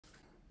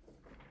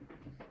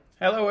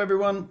Hello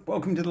everyone,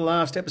 welcome to the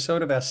last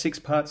episode of our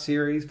 6-part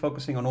series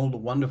focusing on all the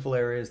wonderful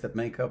areas that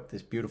make up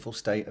this beautiful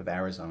state of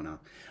Arizona.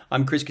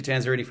 I'm Chris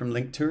Catanzariti from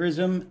Link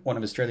Tourism, one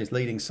of Australia's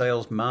leading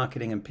sales,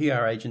 marketing and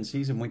PR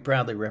agencies, and we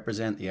proudly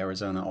represent the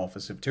Arizona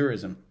Office of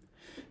Tourism.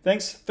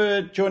 Thanks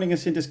for joining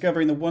us in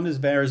discovering the wonders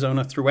of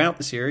Arizona throughout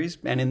the series,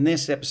 and in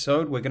this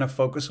episode we're going to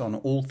focus on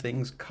all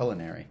things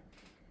culinary.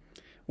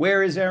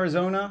 Where is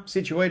Arizona?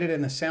 Situated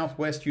in the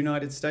southwest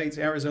United States,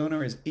 Arizona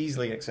is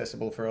easily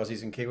accessible for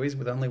Aussies and Kiwis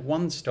with only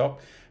one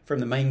stop from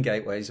the main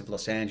gateways of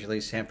Los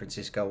Angeles, San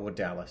Francisco or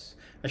Dallas.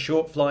 A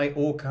short flight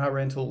or car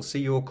rental will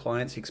see your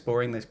clients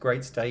exploring this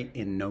great state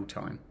in no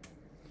time.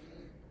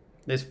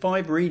 There's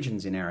 5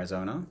 regions in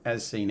Arizona,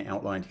 as seen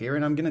outlined here,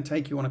 and I'm going to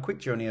take you on a quick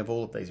journey of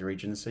all of these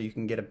regions so you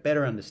can get a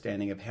better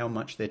understanding of how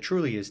much there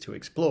truly is to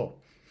explore.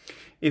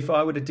 If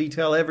I were to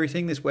detail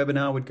everything, this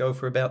webinar would go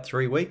for about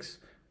 3 weeks.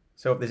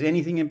 So if there's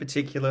anything in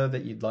particular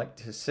that you'd like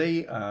to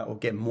see or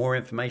get more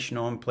information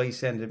on, please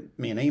send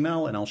me an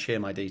email and I'll share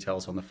my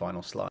details on the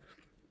final slide.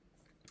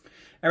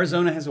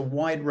 Arizona has a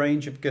wide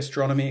range of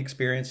gastronomy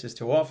experiences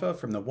to offer,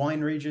 from the wine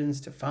regions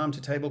to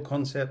farm-to-table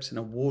concepts and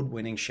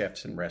award-winning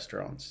chefs and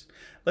restaurants.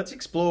 Let's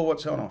explore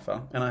what's on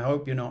offer, and I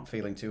hope you're not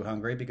feeling too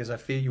hungry because I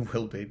fear you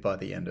will be by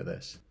the end of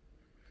this.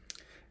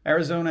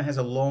 Arizona has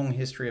a long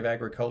history of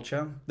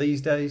agriculture.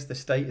 These days, the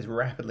state is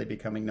rapidly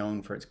becoming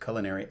known for its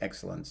culinary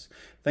excellence.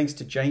 Thanks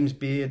to James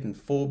Beard and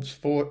Forbes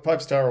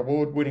 5-star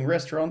award-winning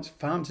restaurants,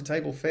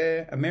 farm-to-table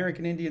fare,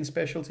 American Indian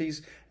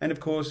specialties, and of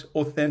course,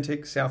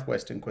 authentic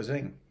Southwestern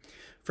cuisine.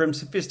 From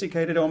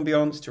sophisticated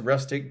ambiance to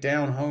rustic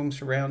down-home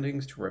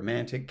surroundings to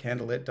romantic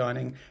candlelit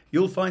dining,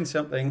 you'll find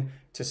something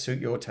to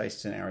suit your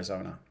tastes in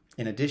Arizona.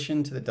 In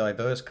addition to the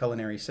diverse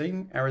culinary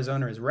scene,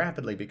 Arizona is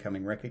rapidly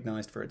becoming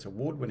recognized for its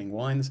award-winning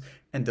wines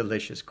and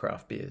delicious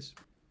craft beers.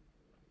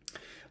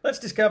 Let's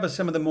discover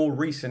some of the more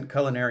recent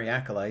culinary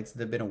accolades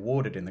that have been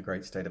awarded in the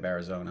great state of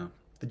Arizona.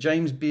 The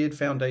James Beard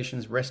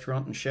Foundation's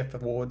Restaurant and Chef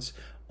Awards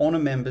honor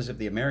members of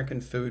the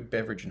American food,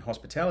 beverage, and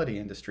hospitality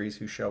industries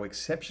who show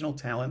exceptional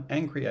talent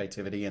and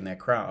creativity in their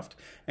craft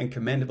and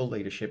commendable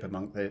leadership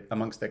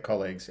amongst their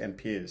colleagues and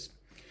peers.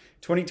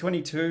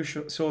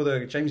 2022 saw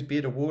the James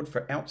Beard Award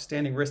for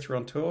Outstanding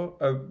Restaurateur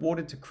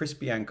awarded to Chris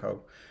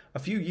Bianco. A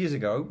few years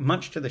ago,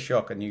 much to the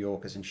shock of New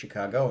Yorkers and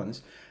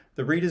Chicagoans,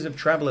 the readers of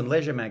Travel and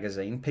Leisure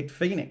magazine picked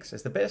Phoenix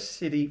as the best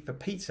city for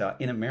pizza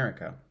in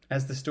America.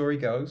 As the story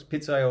goes,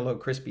 pizzaiolo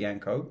Chris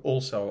Bianco,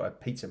 also a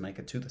pizza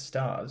maker to the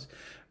stars,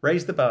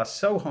 raised the bar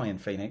so high in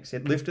Phoenix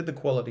it lifted the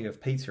quality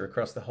of pizza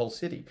across the whole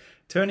city,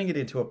 turning it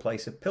into a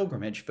place of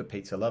pilgrimage for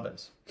pizza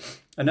lovers.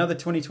 Another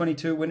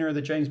 2022 winner of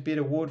the James Beard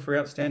Award for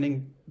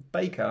Outstanding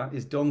Baker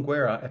is Don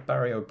Guerra at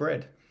Barrio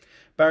Bread.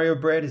 Barrio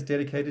Bread is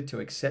dedicated to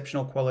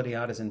exceptional quality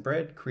artisan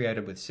bread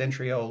created with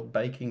century-old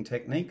baking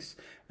techniques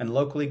and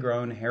locally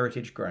grown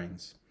heritage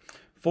grains.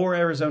 4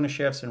 Arizona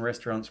chefs and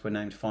restaurants were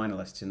named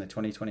finalists in the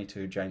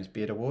 2022 James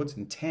Beard Awards,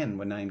 and 10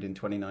 were named in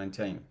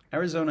 2019.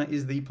 Arizona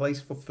is the place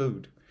for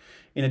food.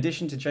 In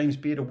addition to James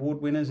Beard Award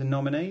winners and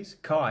nominees,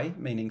 Kai,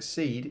 meaning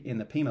seed in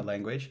the Pima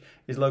language,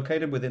 is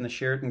located within the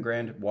Sheraton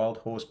Grand Wild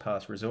Horse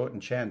Pass Resort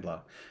in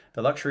Chandler.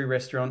 The luxury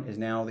restaurant is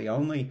now the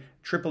only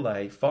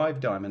AAA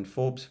 5-diamond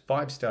Forbes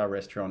 5-star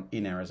restaurant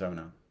in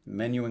Arizona. The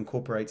menu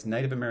incorporates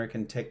Native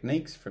American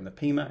techniques from the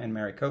Pima and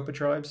Maricopa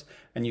tribes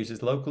and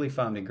uses locally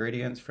farmed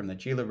ingredients from the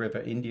Gila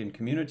River Indian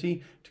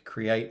community to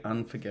create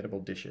unforgettable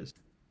dishes.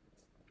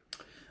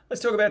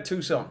 Let's talk about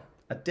Tucson,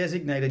 a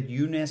designated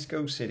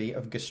UNESCO City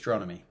of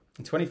Gastronomy.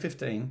 In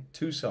 2015,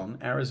 Tucson,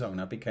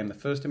 Arizona became the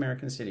first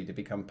American city to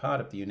become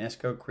part of the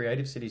UNESCO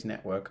Creative Cities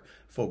Network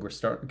for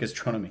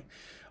Gastronomy,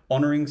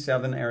 honoring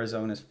Southern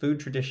Arizona's food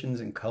traditions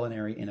and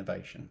culinary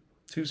innovation.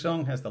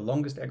 Tucson has the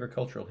longest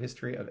agricultural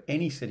history of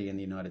any city in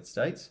the United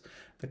States.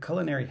 The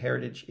culinary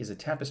heritage is a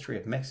tapestry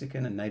of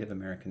Mexican and Native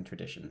American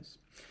traditions.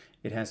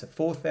 It has a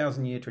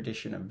 4,000-year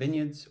tradition of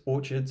vineyards,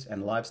 orchards,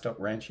 and livestock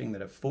ranching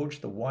that have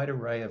forged the wide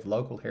array of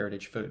local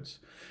heritage foods.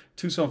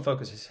 Tucson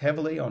focuses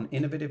heavily on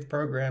innovative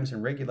programs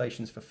and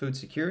regulations for food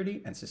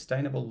security and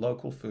sustainable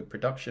local food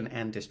production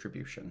and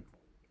distribution.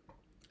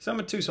 Some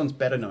of Tucson's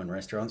better-known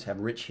restaurants have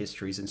rich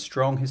histories and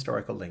strong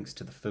historical links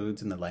to the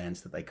foods and the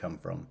lands that they come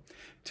from.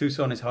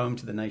 Tucson is home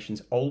to the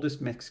nation's oldest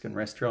Mexican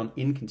restaurant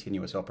in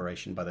continuous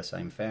operation by the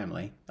same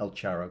family, El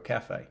Charro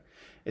Cafe.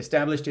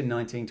 Established in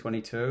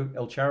 1922,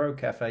 El Charro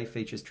Cafe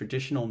features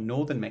traditional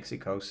northern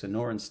Mexico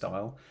Sonoran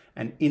style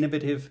and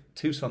innovative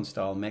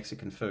Tucson-style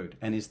Mexican food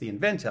and is the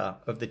inventor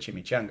of the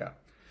chimichanga.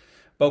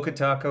 Boca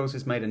Tacos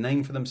has made a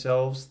name for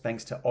themselves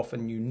thanks to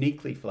often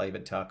uniquely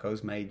flavored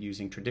tacos made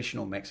using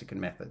traditional Mexican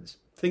methods.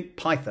 Think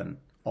Python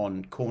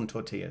on corn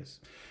tortillas.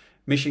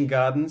 Mission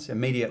Gardens,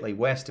 immediately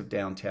west of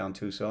downtown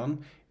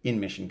Tucson, in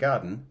Mission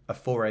Garden, a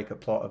 4-acre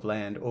plot of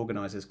land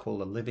organizers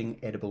call a living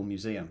edible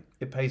museum.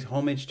 It pays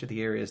homage to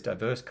the area's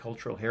diverse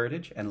cultural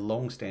heritage and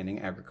long-standing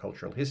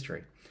agricultural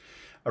history.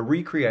 A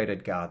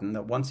recreated garden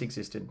that once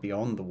existed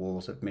beyond the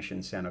walls of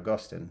Mission San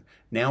Agustin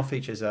now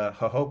features a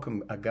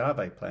Hohokam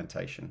agave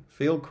plantation,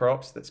 field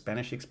crops that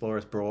Spanish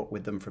explorers brought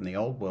with them from the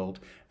Old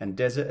World, and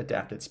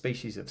desert-adapted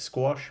species of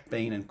squash,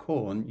 bean, and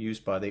corn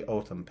used by the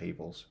Otham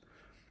peoples.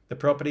 The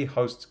property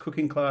hosts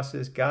cooking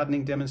classes,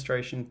 gardening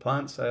demonstration,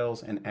 plant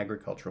sales, and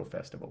agricultural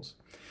festivals.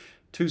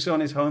 Tucson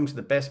is home to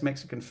the best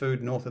Mexican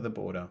food north of the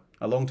border.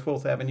 Along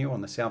 12th Avenue on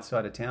the south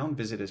side of town,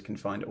 visitors can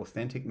find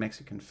authentic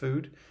Mexican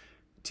food,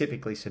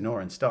 typically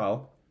Sonoran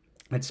style,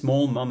 at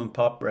small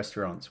mom-and-pop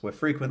restaurants where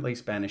frequently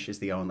Spanish is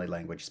the only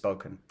language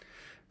spoken.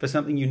 For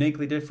something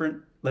uniquely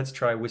different, let's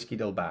try Whiskey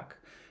del Bac.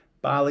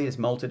 Barley is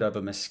malted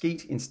over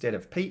mesquite instead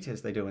of peat,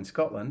 as they do in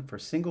Scotland, for a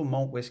single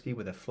malt whiskey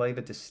with a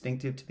flavour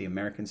distinctive to the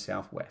American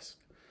Southwest.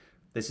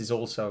 This is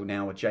also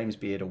now a James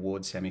Beard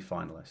Award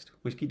semi-finalist.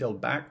 Whiskey del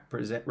Bac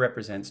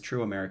represents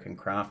true American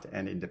craft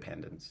and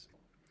independence.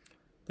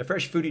 The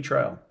Fresh Foodie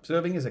Trail.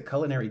 Serving as a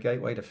culinary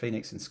gateway to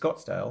Phoenix and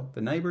Scottsdale,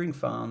 the neighbouring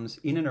farms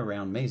in and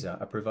around Mesa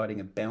are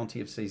providing a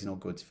bounty of seasonal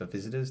goods for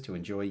visitors to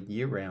enjoy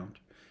year-round.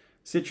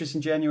 Citrus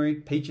in January,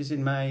 peaches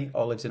in May,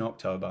 olives in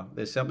October.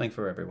 There's something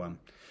for everyone.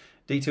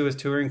 Detours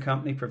Touring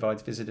Company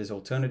provides visitors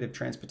alternative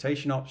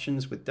transportation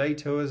options with day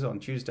tours on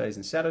Tuesdays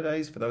and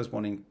Saturdays for those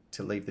wanting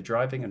to leave the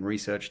driving and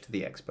research to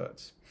the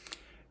experts.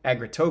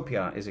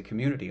 Agritopia is a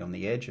community on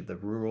the edge of the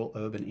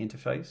rural-urban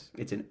interface.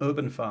 It's an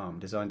urban farm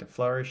designed to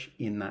flourish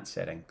in that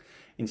setting.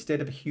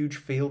 Instead of a huge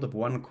field of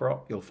one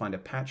crop, you'll find a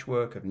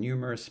patchwork of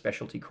numerous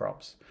specialty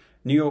crops.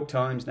 New York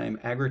Times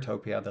named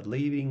Agritopia the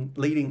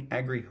leading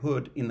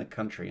agri-hood in the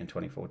country in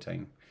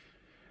 2014.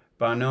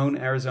 Barnone,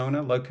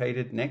 Arizona,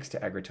 located next to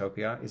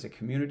Agritopia, is a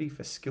community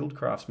for skilled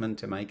craftsmen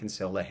to make and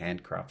sell their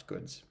handcraft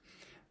goods.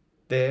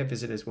 There,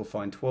 visitors will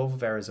find 12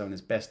 of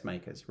Arizona's best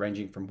makers,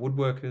 ranging from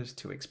woodworkers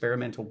to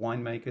experimental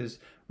winemakers,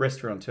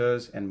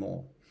 restaurateurs, and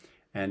more.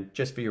 And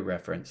just for your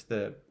reference,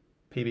 the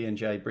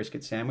PB&J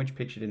brisket sandwich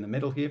pictured in the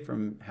middle here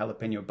from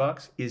Jalapeno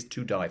Bucks is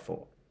to die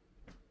for.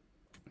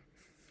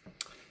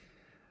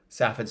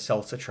 Safford's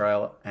Salsa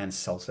Trail and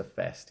Salsa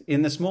Fest.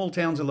 In the small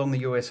towns along the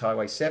US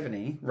Highway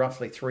 70,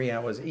 roughly 3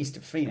 hours east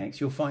of Phoenix,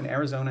 you'll find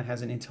Arizona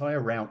has an entire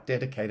route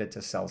dedicated to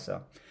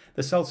salsa.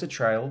 The Salsa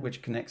Trail,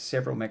 which connects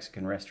several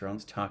Mexican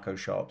restaurants, taco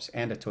shops,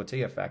 and a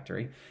tortilla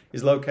factory,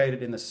 is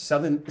located in the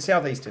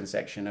southeastern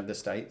section of the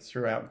state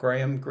throughout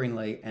Graham,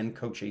 Greenlee, and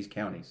Cochise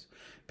counties.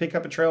 Pick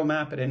up a trail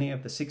map at any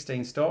of the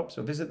 16 stops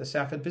or visit the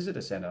Safford Visitor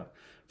Center.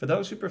 For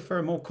those who prefer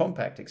a more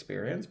compact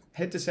experience,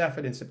 head to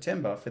Safford in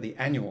September for the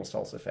annual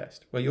Salsa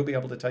Fest, where you'll be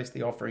able to taste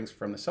the offerings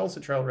from the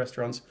Salsa Trail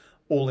restaurants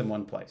all in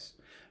one place.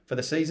 For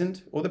the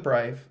seasoned or the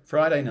brave,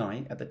 Friday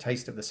night at the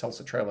Taste of the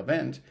Salsa Trail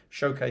event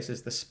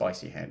showcases the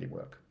spicy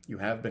handiwork. You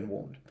have been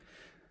warned.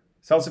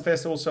 Salsa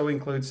Fest also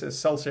includes a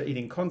salsa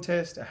eating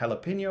contest, a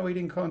jalapeno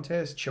eating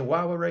contest,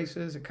 chihuahua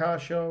races, a car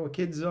show, a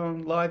kids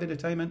zone, live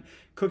entertainment,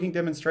 cooking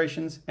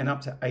demonstrations, and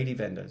up to 80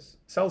 vendors.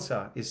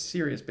 Salsa is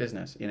serious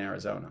business in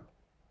Arizona.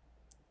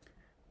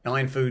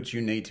 9 foods you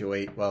need to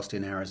eat whilst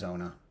in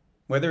Arizona.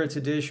 Whether it's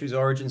a dish whose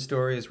origin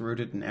story is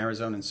rooted in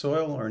Arizonan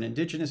soil or an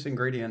indigenous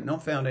ingredient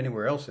not found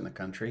anywhere else in the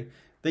country,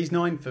 these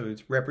 9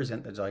 foods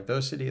represent the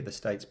diversity of the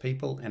state's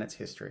people and its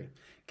history.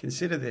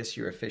 Consider this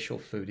your official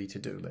foodie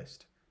to-do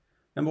list.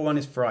 Number 1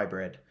 is fry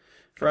bread.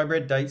 Fry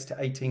bread dates to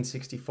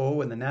 1864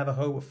 when the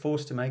Navajo were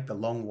forced to make the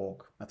Long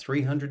Walk, a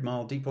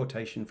 300-mile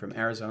deportation from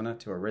Arizona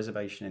to a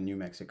reservation in New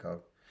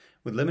Mexico.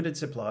 With limited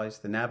supplies,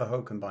 the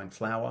Navajo combined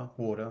flour,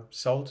 water,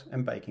 salt,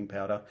 and baking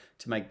powder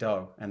to make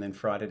dough and then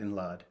fried it in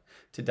lard.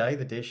 Today,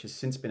 the dish has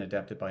since been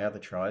adapted by other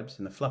tribes,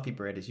 and the fluffy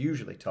bread is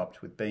usually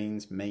topped with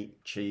beans,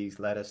 meat, cheese,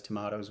 lettuce,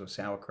 tomatoes, or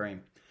sour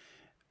cream.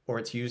 Or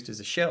it's used as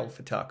a shell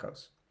for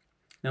tacos.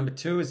 Number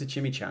 2 is the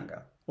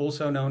chimichanga,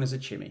 also known as a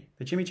chimi.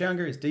 The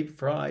chimichanga is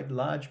deep-fried,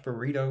 large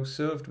burrito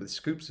served with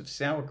scoops of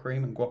sour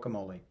cream and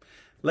guacamole.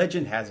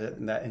 Legend has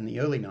it that in the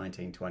early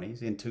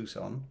 1920s in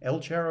Tucson, El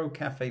Charro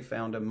Cafe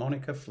founder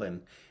Monica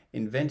Flynn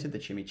invented the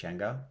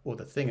chimichanga, or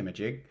the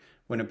thingamajig,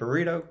 when a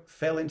burrito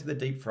fell into the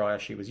deep fryer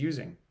she was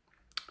using.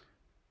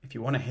 If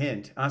you want a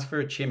hint, ask for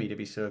a chimi to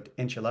be served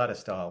enchilada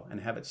style and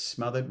have it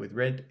smothered with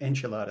red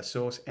enchilada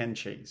sauce and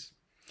cheese.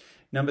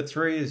 Number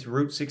 3 is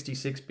Route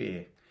 66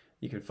 beer.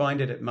 You can find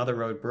it at Mother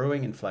Road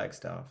Brewing in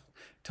Flagstaff.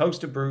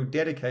 Toast a brew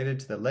dedicated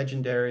to the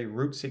legendary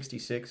Route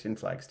 66 in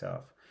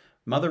Flagstaff.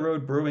 Mother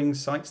Road Brewing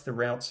cites the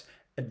route's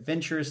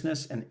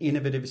adventurousness and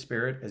innovative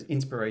spirit as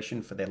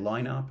inspiration for their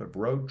lineup of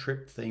road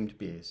trip-themed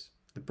beers.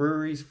 The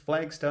brewery's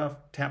Flagstaff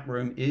tap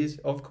room is,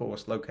 of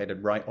course,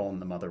 located right on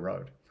the Mother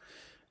Road.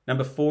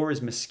 Number 4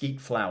 is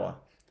mesquite flour.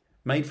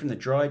 Made from the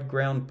dried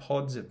ground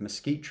pods of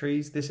mesquite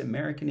trees, this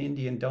American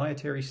Indian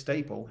dietary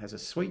staple has a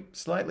sweet,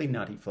 slightly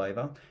nutty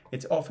flavor.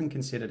 It's often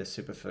considered a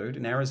superfood,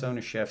 and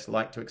Arizona chefs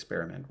like to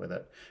experiment with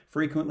it,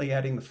 frequently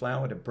adding the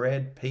flour to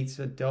bread,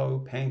 pizza,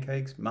 dough,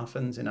 pancakes,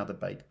 muffins, and other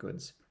baked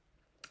goods.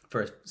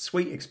 For a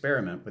sweet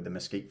experiment with the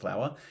mesquite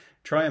flour,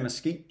 try a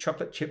mesquite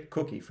chocolate chip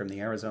cookie from the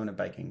Arizona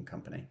Baking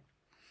Company.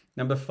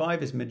 Number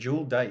 5 is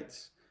medjool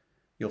dates.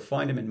 You'll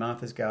find them in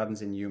Martha's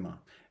Gardens in Yuma.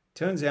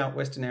 Turns out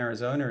Western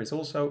Arizona is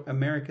also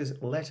America's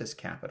lettuce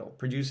capital,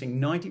 producing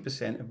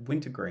 90% of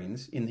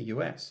wintergreens in the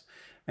US.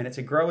 And it's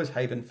a grower's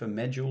haven for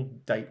medjool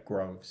date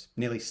groves,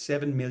 nearly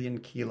 7 million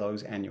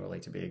kilos annually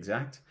to be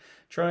exact.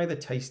 Try the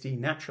tasty,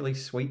 naturally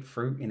sweet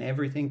fruit in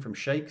everything from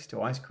shakes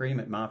to ice cream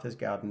at Martha's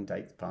Garden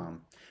Date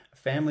Farm, a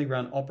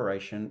family-run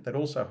operation that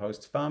also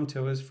hosts farm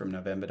tours from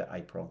November to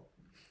April.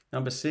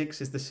 Number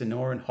 6 is the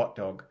Sonoran hot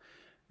dog.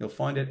 You'll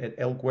find it at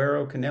El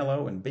Güero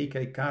Canelo and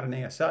BK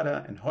Carne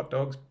Asada and hot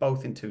dogs,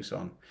 both in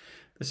Tucson.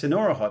 The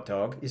Sonora hot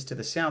dog is to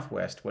the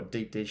southwest what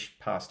deep dish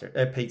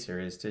pizza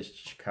is to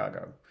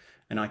Chicago,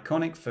 an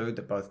iconic food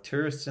that both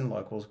tourists and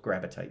locals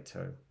gravitate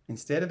to.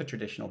 Instead of a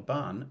traditional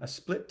bun, a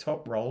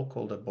split-top roll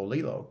called a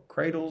bolillo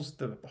cradles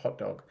the hot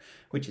dog,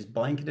 which is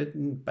blanketed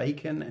in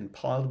bacon and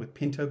piled with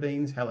pinto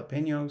beans,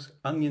 jalapenos,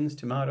 onions,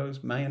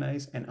 tomatoes,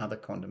 mayonnaise, and other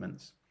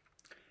condiments.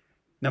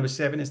 Number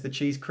 7 is the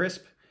cheese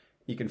crisp.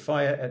 You can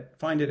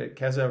find it at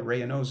Casa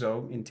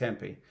Reynoso in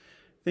Tempe.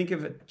 Think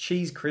of a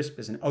cheese crisp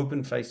as an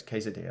open-faced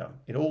quesadilla.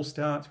 It all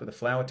starts with a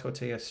flour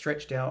tortilla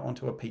stretched out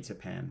onto a pizza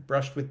pan,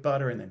 brushed with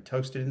butter and then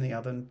toasted in the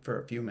oven for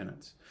a few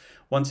minutes.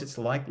 Once it's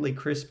lightly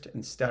crisped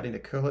and starting to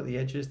curl at the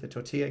edges, the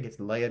tortilla gets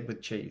layered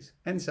with cheese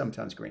and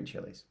sometimes green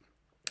chilies.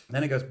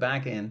 Then it goes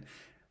back in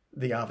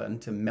the oven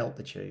to melt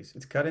the cheese.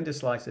 It's cut into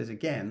slices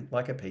again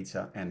like a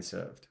pizza and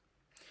served.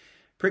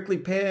 Prickly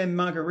pear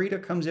margarita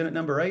comes in at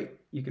number 8.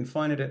 You can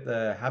find it at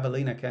the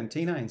Javelina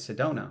Cantina in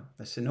Sedona.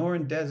 The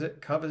Sonoran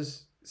Desert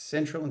covers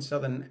central and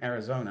southern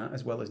Arizona,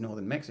 as well as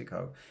northern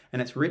Mexico,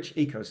 and its rich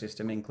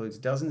ecosystem includes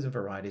dozens of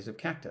varieties of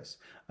cactus.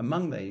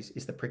 Among these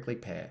is the prickly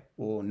pear,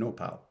 or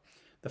nopal.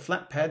 The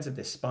flat pads of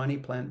this spiny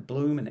plant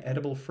bloom an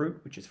edible fruit,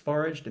 which is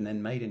foraged and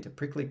then made into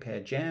prickly pear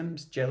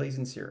jams, jellies,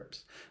 and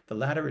syrups. The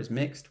latter is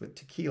mixed with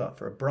tequila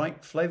for a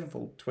bright,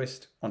 flavorful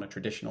twist on a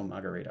traditional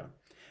margarita.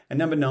 And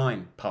number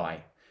 9,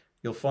 pie.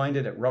 You'll find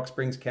it at Rock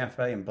Springs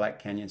Cafe in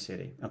Black Canyon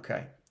City.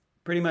 Okay,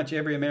 pretty much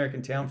every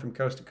American town from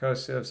coast to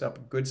coast serves up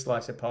a good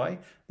slice of pie,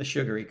 the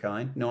sugary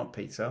kind, not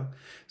pizza.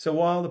 So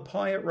while the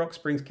pie at Rock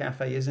Springs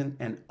Cafe isn't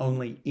an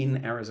only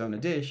in Arizona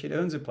dish, it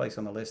earns a place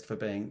on the list for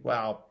being,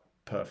 wow,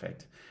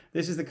 perfect.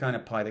 This is the kind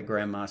of pie that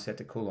Grandma set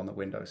to cool on the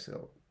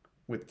windowsill,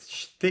 with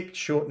thick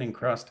shortening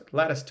crust,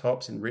 lattice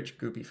tops, and rich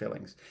goopy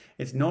fillings.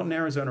 It's not an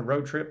Arizona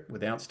road trip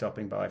without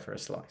stopping by for a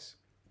slice.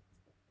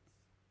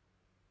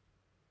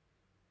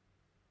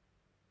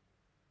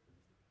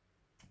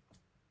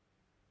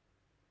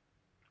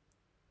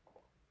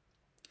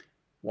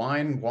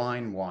 Wine,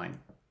 wine, wine.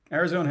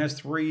 Arizona has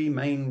 3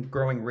 main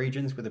growing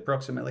regions with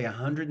approximately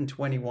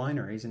 120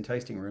 wineries and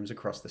tasting rooms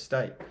across the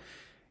state.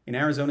 In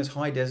Arizona's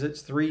high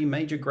deserts, 3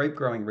 major grape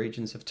growing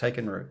regions have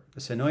taken root: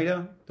 the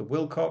Sonoita, the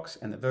Wilcox,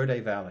 and the Verde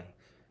Valley.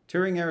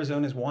 Touring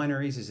Arizona's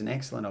wineries is an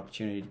excellent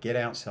opportunity to get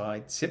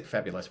outside, sip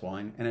fabulous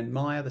wine, and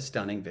admire the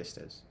stunning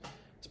vistas.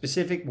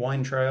 Specific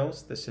wine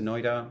trails, the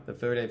Sonoita, the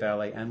Verde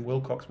Valley, and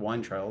Wilcox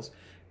wine trails,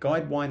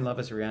 guide wine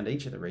lovers around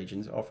each of the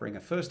regions, offering a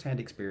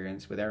first-hand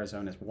experience with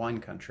Arizona's wine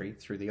country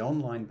through the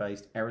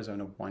online-based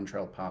Arizona Wine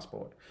Trail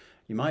Passport.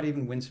 You might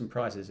even win some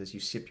prizes as you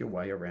sip your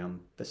way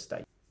around the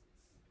state.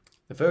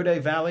 The Verde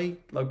Valley,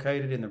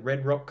 located in the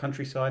Red Rock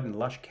countryside and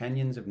lush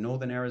canyons of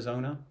northern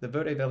Arizona, the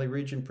Verde Valley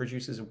region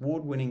produces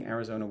award-winning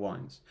Arizona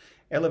wines.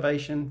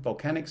 Elevation,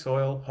 volcanic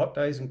soil, hot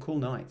days, and cool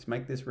nights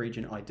make this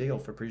region ideal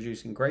for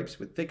producing grapes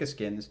with thicker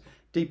skins,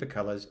 deeper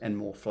colors, and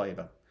more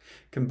flavor.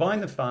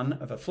 Combine the fun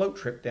of a float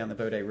trip down the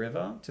Verde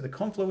River to the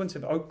confluence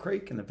of Oak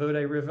Creek and the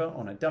Verde River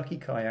on a ducky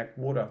kayak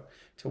water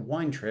to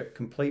wine trip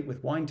complete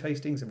with wine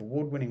tastings of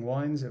award-winning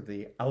wines of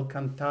the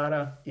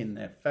Alcantara in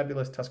their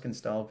fabulous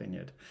Tuscan-style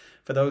vineyard.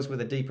 For those with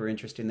a deeper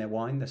interest in their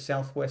wine, the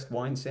Southwest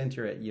Wine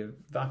Center at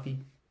Yavapai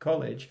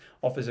College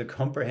offers a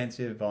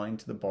comprehensive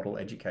vine-to-the-bottle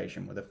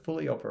education with a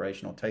fully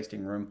operational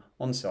tasting room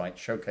on site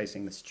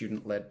showcasing the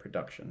student-led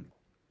production.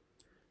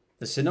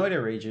 The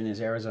Sonoita region is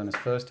Arizona's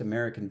first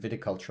American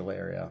viticultural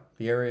area.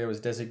 The area was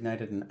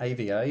designated an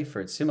AVA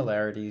for its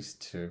similarities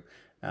to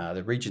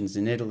the regions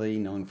in Italy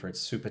known for its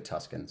Super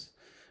Tuscans.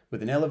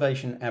 With an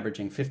elevation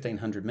averaging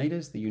 1,500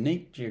 meters, the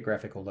unique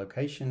geographical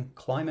location,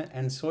 climate,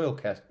 and soil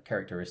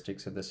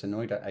characteristics of the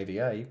Sonoita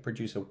AVA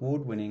produce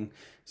award-winning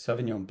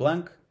Sauvignon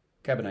Blanc,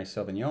 Cabernet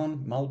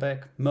Sauvignon,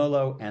 Malbec,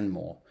 Merlot, and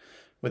more.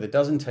 With a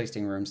dozen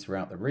tasting rooms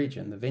throughout the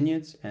region, the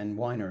vineyards and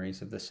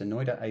wineries of the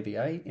Sonoita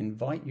AVA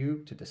invite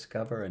you to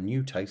discover a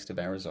new taste of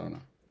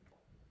Arizona.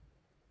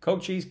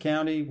 Cochise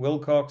County,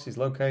 Wilcox is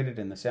located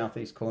in the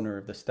southeast corner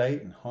of the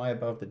state and high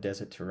above the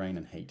desert terrain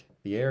and heat.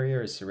 The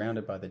area is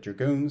surrounded by the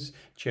Dragoons,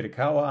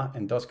 Chiricahua,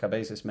 and Dos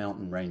Cabezas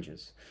mountain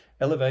ranges.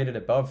 Elevated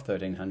above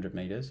 1,300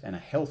 meters and a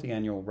healthy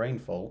annual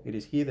rainfall, it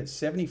is here that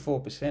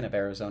 74% of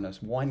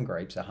Arizona's wine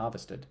grapes are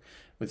harvested.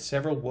 With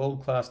several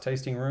world-class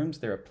tasting rooms,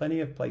 there are plenty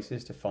of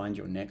places to find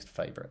your next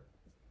favorite.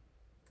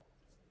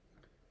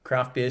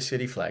 Craft Beer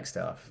City,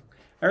 Flagstaff.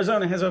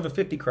 Arizona has over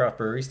 50 craft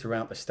breweries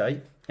throughout the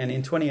state, and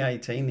in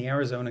 2018, the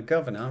Arizona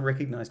governor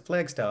recognized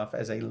Flagstaff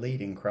as a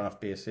leading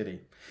craft beer city.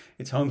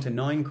 It's home to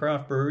 9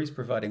 craft breweries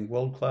providing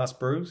world-class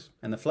brews,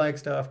 and the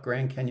Flagstaff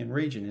Grand Canyon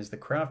region is the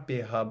craft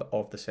beer hub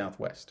of the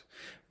Southwest.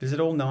 Visit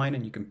all 9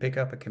 and you can pick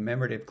up a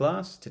commemorative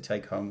glass to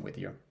take home with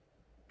you.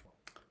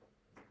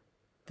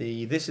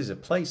 The This Is a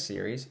Place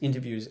series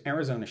interviews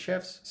Arizona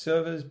chefs,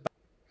 servers.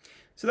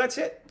 So that's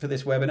it for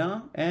this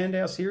webinar and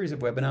our series of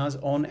webinars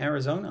on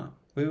Arizona.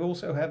 We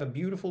also have a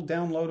beautiful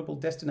downloadable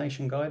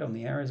destination guide on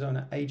the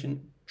Arizona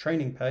Agent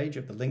training page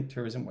of the Link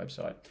Tourism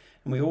website.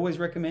 And we always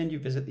recommend you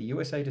visit the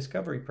USA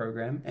Discovery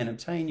Program and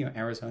obtain your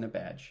Arizona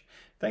badge.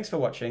 Thanks for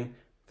watching.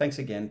 Thanks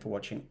again for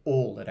watching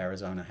all that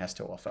Arizona has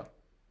to offer.